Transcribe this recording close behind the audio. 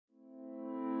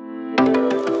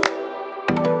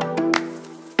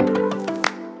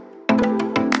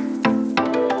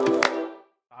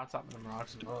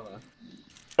Mirage as well,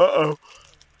 Uh-oh.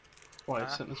 why I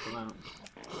sent this one out.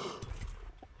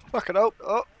 Fucking hell.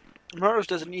 Oh, Mirage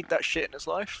doesn't need that shit in his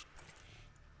life.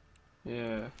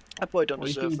 Yeah. That boy don't Well,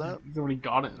 deserve that. he's already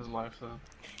got it in his life, though.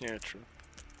 Yeah, true.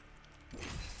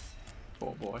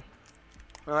 Poor boy.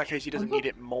 In that case, he doesn't need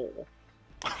it more.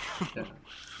 Yeah.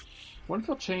 What if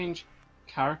he'll change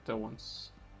character once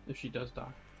if she does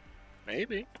die?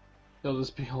 Maybe. He'll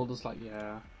just be all just like,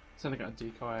 yeah, sending out a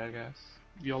decoy, I guess.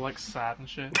 You're like sad and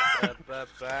shit.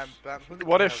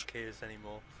 What if- cares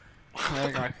anymore? Yeah,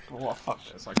 like, well, fuck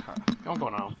this, I can't. I'm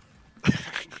going home.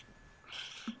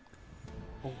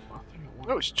 Oh, I think it Oh,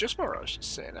 works. it's just Mirage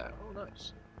just saying that. Oh,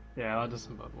 nice. Yeah, that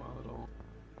doesn't bode well at all.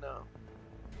 No.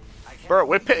 Bro,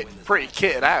 we're pretty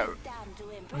kitted out.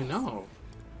 I know.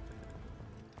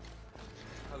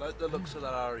 I like the looks of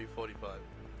that RE45.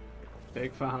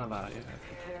 Big fan of that, yeah.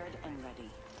 Prepared and ready.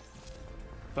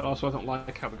 But also, I don't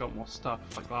like how we got more stuff.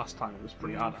 Like last time, it was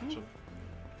pretty hard, actually.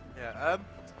 Yeah,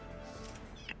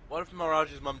 what if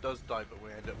Mirage's mum does die, but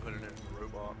we end up putting it in a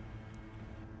robot?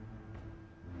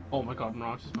 Oh my god,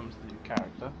 Mirage's mum's the new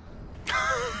character.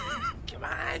 Come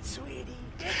on, sweetie,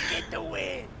 let's get the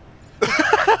win!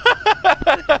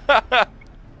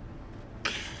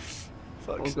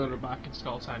 We'll Fuck's go to back in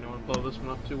Skull Town. You want to blow this one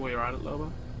up too while you're at it,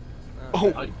 Loba?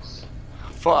 Oh, Yikes.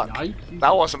 fuck. Yikes.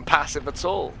 That wasn't passive at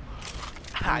all.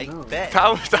 I know. bet.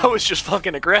 That was just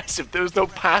fucking aggressive. There was no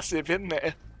passive in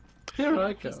there. Here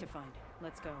I go. Piece to find.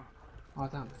 Let's go. Oh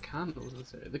damn, the candles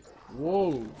is it?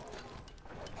 Whoa.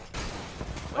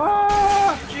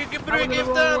 You can I bring went him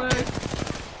the wrong down! way.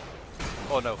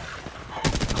 Oh no.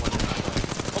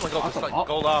 Oh my god, That's it's a like lot.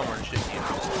 gold armor and shit here.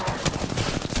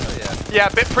 Oh yeah. Yeah,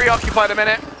 a bit preoccupied a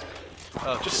minute.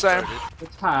 Oh, Just shit, saying. sorry,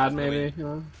 It's had, maybe, you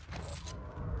know.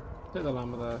 Take the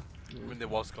llama there. dude. I mean, there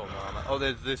was gold armor. Oh,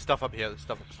 there's stuff up here, there's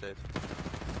stuff upstairs.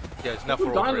 Yeah, it's enough Ooh,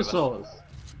 for all three of us. dinosaurs!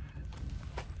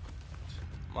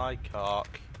 My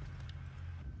cock.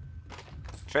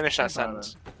 Finish that Think about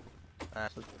sentence.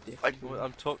 Like,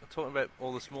 I'm talking about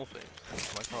all the small things.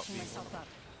 My cock Pull being myself up.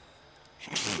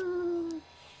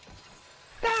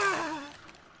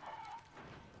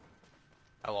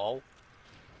 Hello?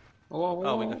 Hello,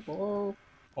 Oh, we hello, got- hello.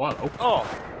 Oh, hello.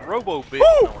 Oh, Robo bitch.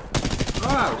 Woo! No,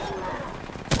 Oh!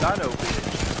 Dino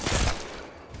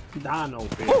bitch. Dino,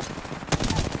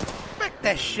 bitch. Back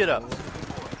that shit up.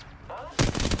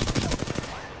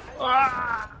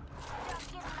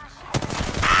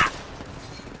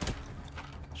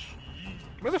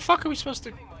 Where the fuck are we supposed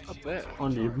to... Up there.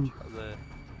 On you.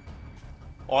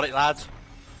 On it, lads.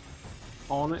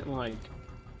 On it, like.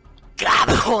 Grab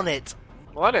on it.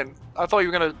 Well, I didn't. I thought you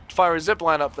were gonna fire a zip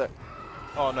line up there.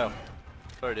 Oh no.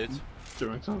 Sorry, dudes.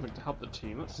 Doing something to help the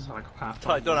team. That's just like a path.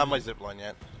 I don't have my zipline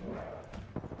yet.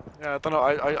 Yeah, I don't know.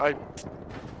 I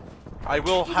I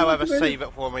will, however, save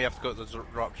it for when we have to go to the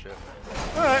drop ship.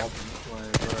 Alright.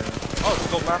 Oh,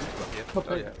 it's gold mask up here.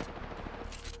 Oh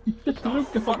yeah. It's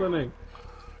Luke goblin.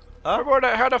 Huh?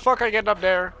 How the fuck I get up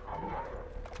there?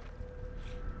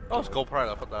 Oh, it's gold pride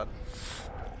up at that.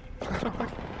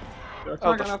 They're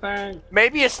Oh, attacking that thing.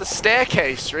 Maybe it's the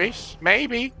staircase, Reese.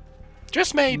 Maybe.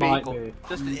 Just maybe. Might be.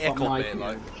 Just the But echo might bit, be.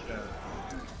 like.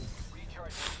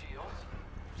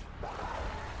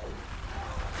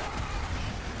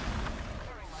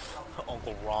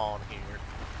 Uncle Ron here.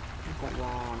 Go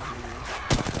wrong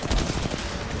here.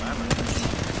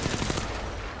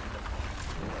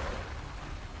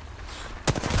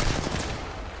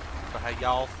 So how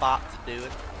y'all thought to do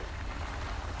it?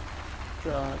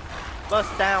 Try.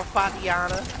 Bust down,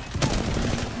 Fatiana.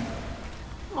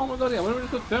 Oh my god, yeah, when did we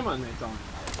just put thermite nades on?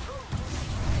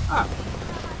 Ah,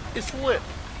 It's lit.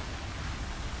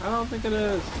 I don't think it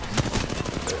is.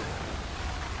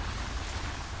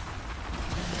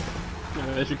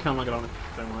 Yeah, they should come like it on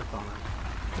thermite on it.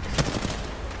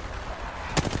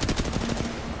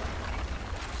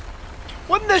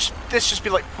 Wouldn't this just be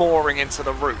like boring into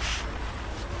the roof?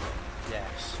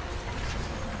 Yes.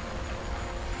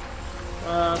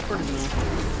 Pretty new.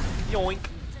 Yoink.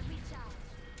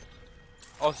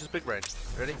 Oh, this is big range.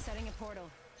 Ready? Setting a portal.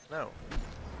 No.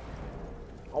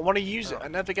 I want to use it. I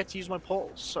never get to use my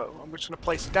portals, so I'm just gonna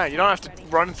place it down. You don't have to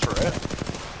run through it.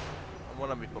 I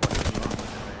want to be put my zipline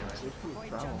anyway. Void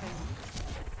jumping.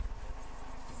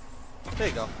 There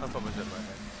you go. I put my zipline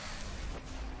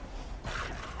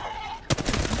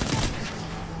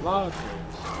in. Large.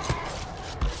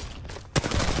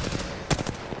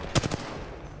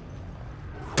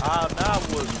 And I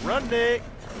was running.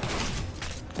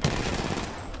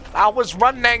 I was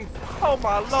running. Oh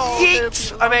my lord.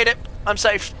 Yeet! I made it. I'm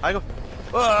safe. I go.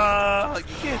 Ah,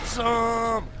 get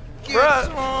some. Get Bruh.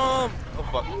 some. Oh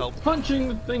fuck! Help. Punching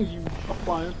the things, you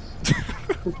appliance.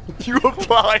 You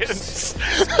appliance!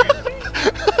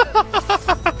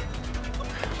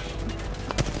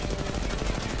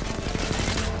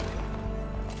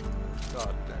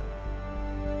 God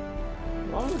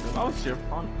damn. That was your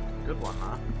fun. Good one,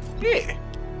 huh? Yeah.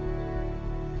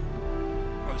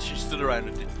 And she stood around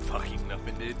and did fucking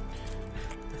nothing, dude.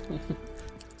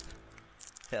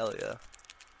 Hell yeah.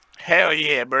 Hell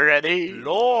yeah, buddy.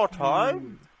 Law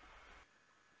time?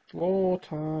 War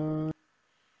time.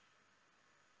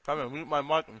 Come and mute my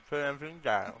mic and turn everything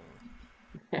down.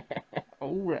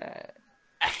 Alright.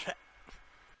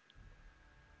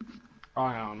 Oh,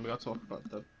 hang on, we gotta talk about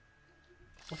the.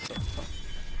 What the fuck?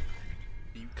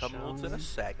 You come out in a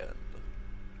second.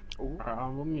 Alright, I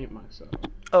will mute myself.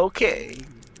 Okay.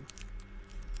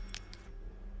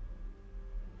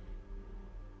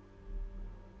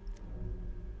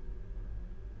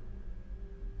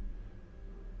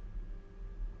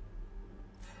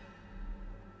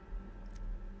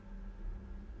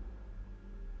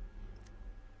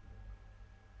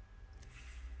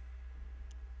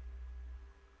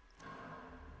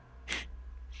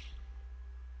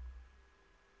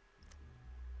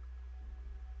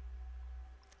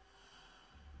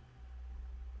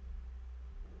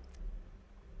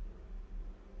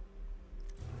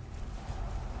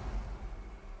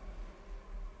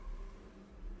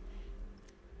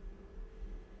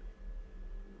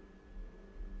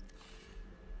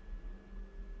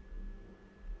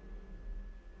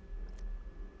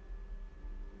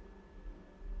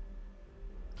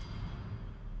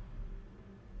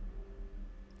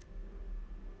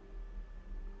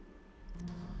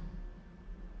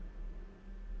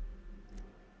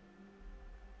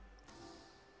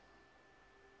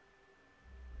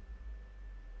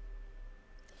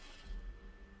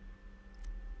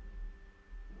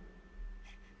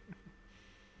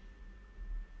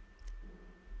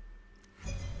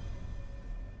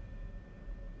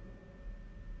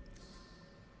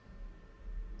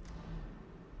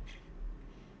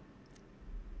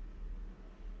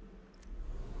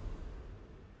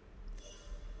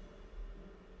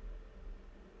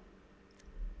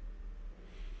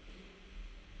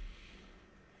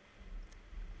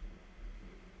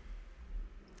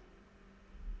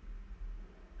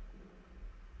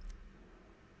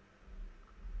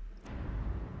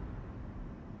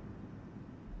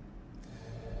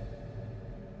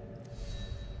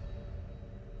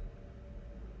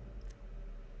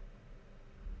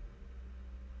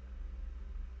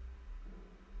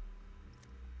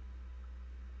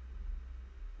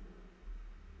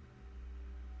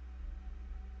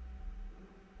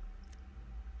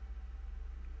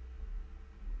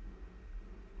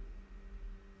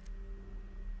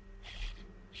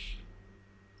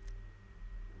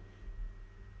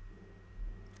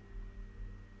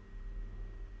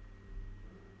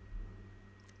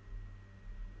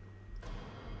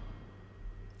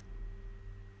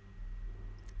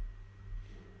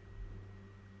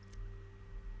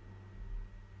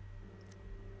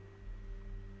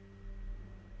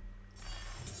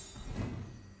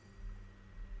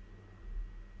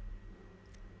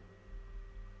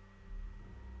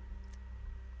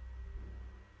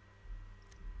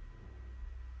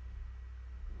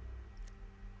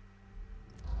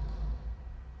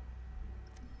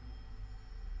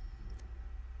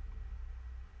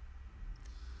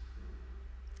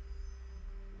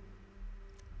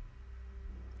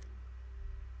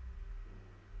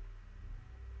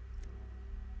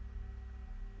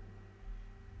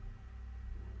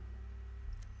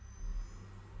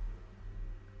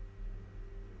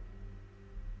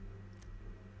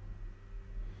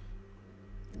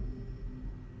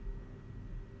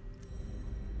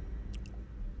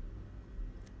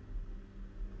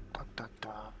 Dun, dun,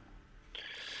 dun.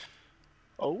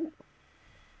 Oh.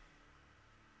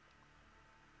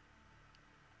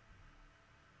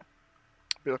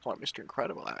 Be looking like Mr.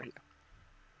 Incredible out here.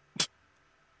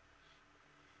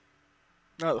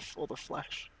 No, or the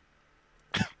Flash.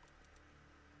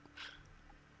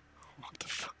 What the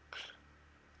fuck?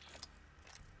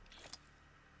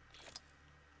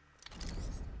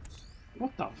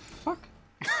 What the fuck?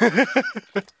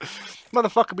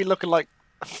 Motherfucker be looking like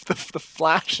the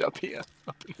Flash up here,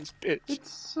 up in this bitch.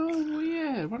 It's so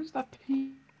weird. What is that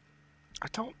P? I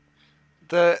don't.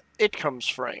 The It Comes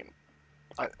frame.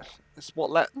 It's what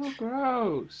let. Oh,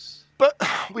 gross. But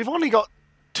we've only got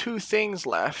 2 things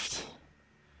left.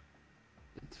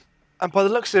 And by the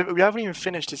looks of it, we haven't even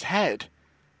finished his head.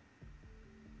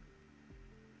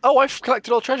 Oh, I've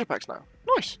collected all treasure packs now.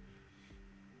 Nice.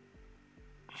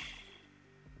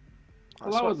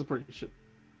 Well, that was a pretty shit.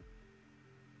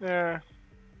 Yeah.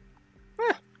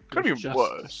 Could be Just-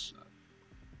 worse.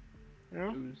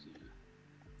 Yeah? Uzi.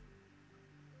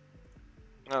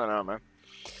 I don't know, man.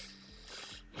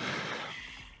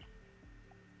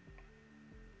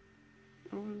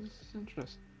 It was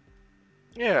interesting.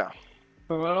 Yeah.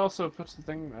 But it also puts the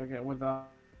thing again with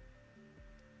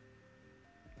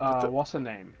what's her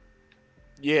name?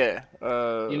 Yeah.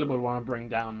 Hela would want to bring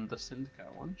down the Syndicate,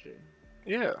 wouldn't she?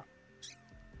 Yeah.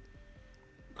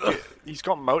 He's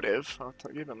got motive. I'll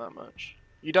give him that much.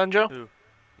 You done, Joe? Who?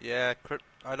 Yeah,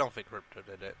 I don't think Crypto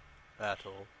did it at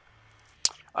all.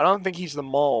 I don't think he's the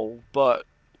mole, but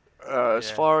as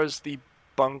Yeah. far as the I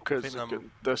bunkers,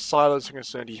 think the silos are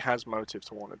concerned, he has motive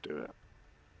to want to do it.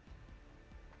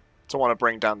 To want to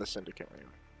bring down the Syndicate.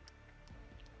 Anyway.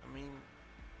 I mean,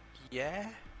 yeah.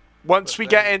 Once But we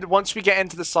then- get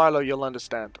into the silo, you'll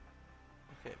understand.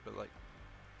 Okay, but like,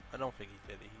 I don't think he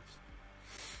did it.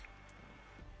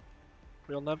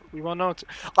 We won't know.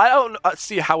 I don't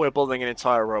see how we're building an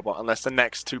entire robot unless the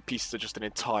next two pieces are just an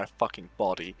entire fucking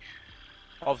body.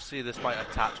 Obviously, this might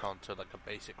attach onto like a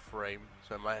basic frame,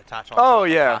 so it might attach onto. Oh,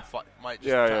 like, a yeah. might just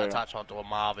Yeah, yeah. attach onto a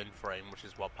Marvin frame, which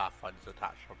is what Pathfinder's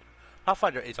attached onto.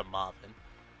 Pathfinder is a Marvin.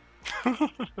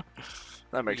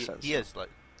 That makes sense. He is like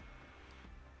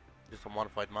just a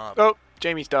modified Marvin. Oh,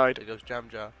 Jamie's died. There goes Jam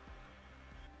Jar.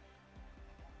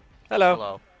 Hello.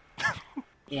 Hello.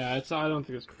 Yeah, I don't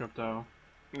think it's Crypto.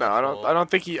 No, I don't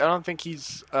think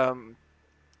he's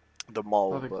the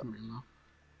mole. I think But... Camila.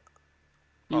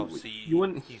 Oh, You, see, you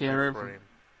wouldn't he's hear been it.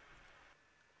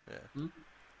 framed.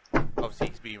 Yeah. Obviously,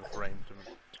 he's being framed.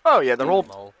 Oh yeah, they're all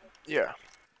Mole. yeah.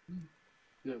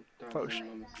 Yeah, Faux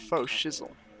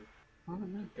shizzle. My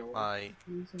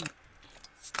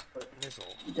nizzle.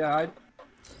 Yeah, I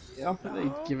don't think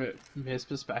they give it from his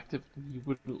perspective. You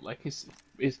wouldn't like his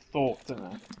thoughts in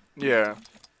it, Yeah.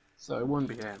 so it wouldn't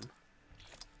be him.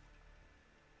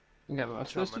 Okay,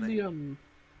 let's do Germany.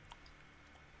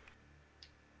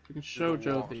 We can show the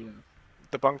Joe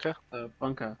what? The bunker. the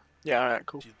bunker. Yeah. All right.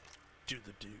 Cool. Do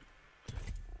the do.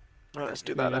 All right, let's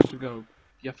do You that. have to go.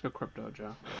 You have to go Crypto,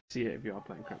 Joe. See it if you are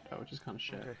playing Crypto, which is kind of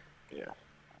shit. Okay. Yeah.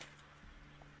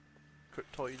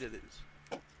 Cryptoid it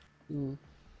is. Mm.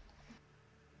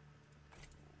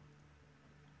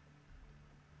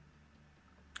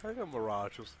 I think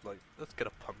Mirage was like, let's get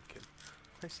a pumpkin.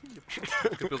 I see you.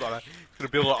 Gonna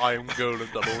build an iron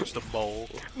golem that launched a mole.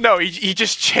 No, he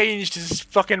just changed his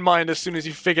fucking mind as soon as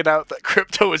he figured out that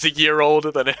Crypto was a year older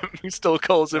than him. He still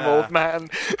calls him Yeah. old man.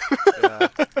 Yeah.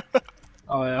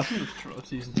 Oh yeah, I think the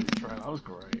season 2 trailer, that was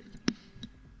great.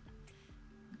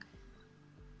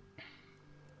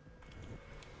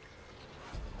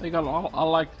 I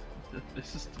like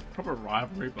this is proper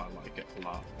rivalry, but I like it a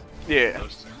lot. Yeah.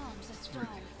 Those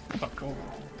fuck off.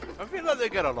 I feel like they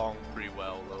get along pretty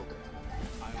well though.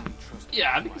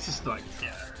 Yeah, I think it's just like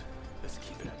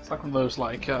it's like one of those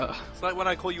like It's like when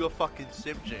I call you a fucking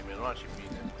sim, Jamie. I don't actually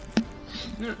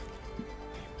mean it.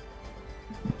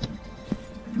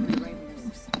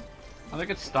 I think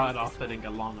it started off they didn't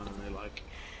get along and then they like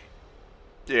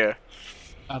Yeah.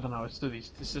 I don't know, it's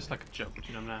just like a joke,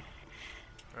 you know what I mean?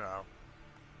 Yeah.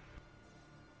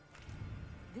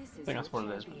 I think that's what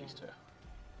it is with these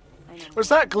two. Was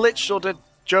that glitched,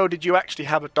 or did you actually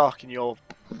have a dock in your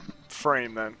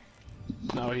frame then?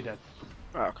 No, he did.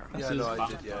 Oh, okay. This Yeah, is no, I fun.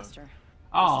 did, yeah.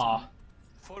 Ah,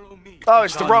 Follow me. Oh,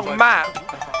 it's the wrong map.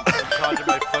 I'm charging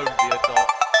my phone via dot.